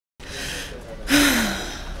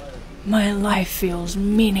My life feels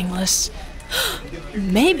meaningless.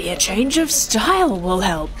 Maybe a change of style will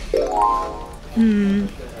help.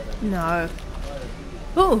 No.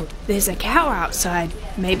 Oh, there's a cow outside.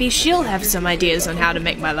 Maybe she'll have some ideas on how to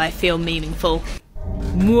make my life feel meaningful.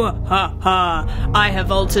 Mwahaha! I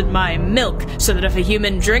have altered my milk so that if a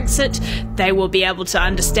human drinks it, they will be able to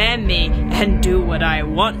understand me and do what I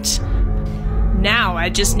want. Now I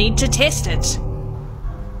just need to test it.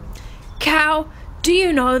 Cow, do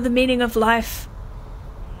you know the meaning of life?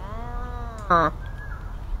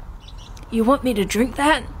 You want me to drink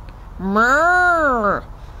that?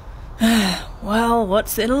 Well,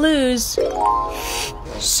 what's there to lose?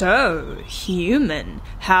 So, human,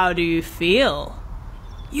 how do you feel?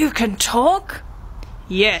 You can talk?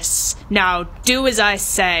 Yes, now do as I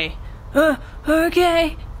say.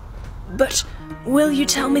 Okay. But will you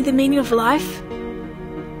tell me the meaning of life?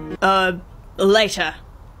 Later.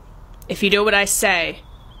 If you do what I say.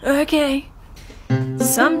 Okay.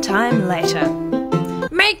 Sometime later.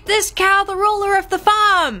 Make this cow the ruler of the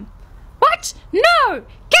farm! What? No!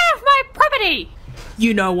 Get off my property!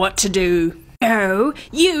 You know what to do. No,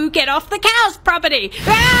 you get off the cow's property!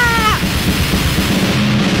 Ah!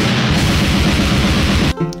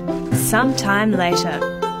 Sometime later.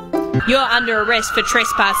 You're under arrest for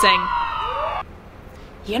trespassing.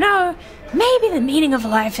 You know, maybe the meaning of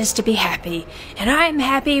life is to be happy, and I'm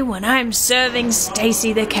happy when I'm serving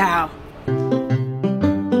Stacy the cow.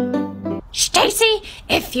 Stacy,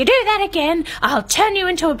 if you do that again, I'll turn you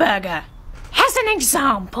into a burger. As an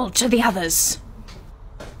example to the others.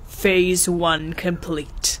 Phase 1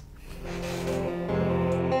 complete.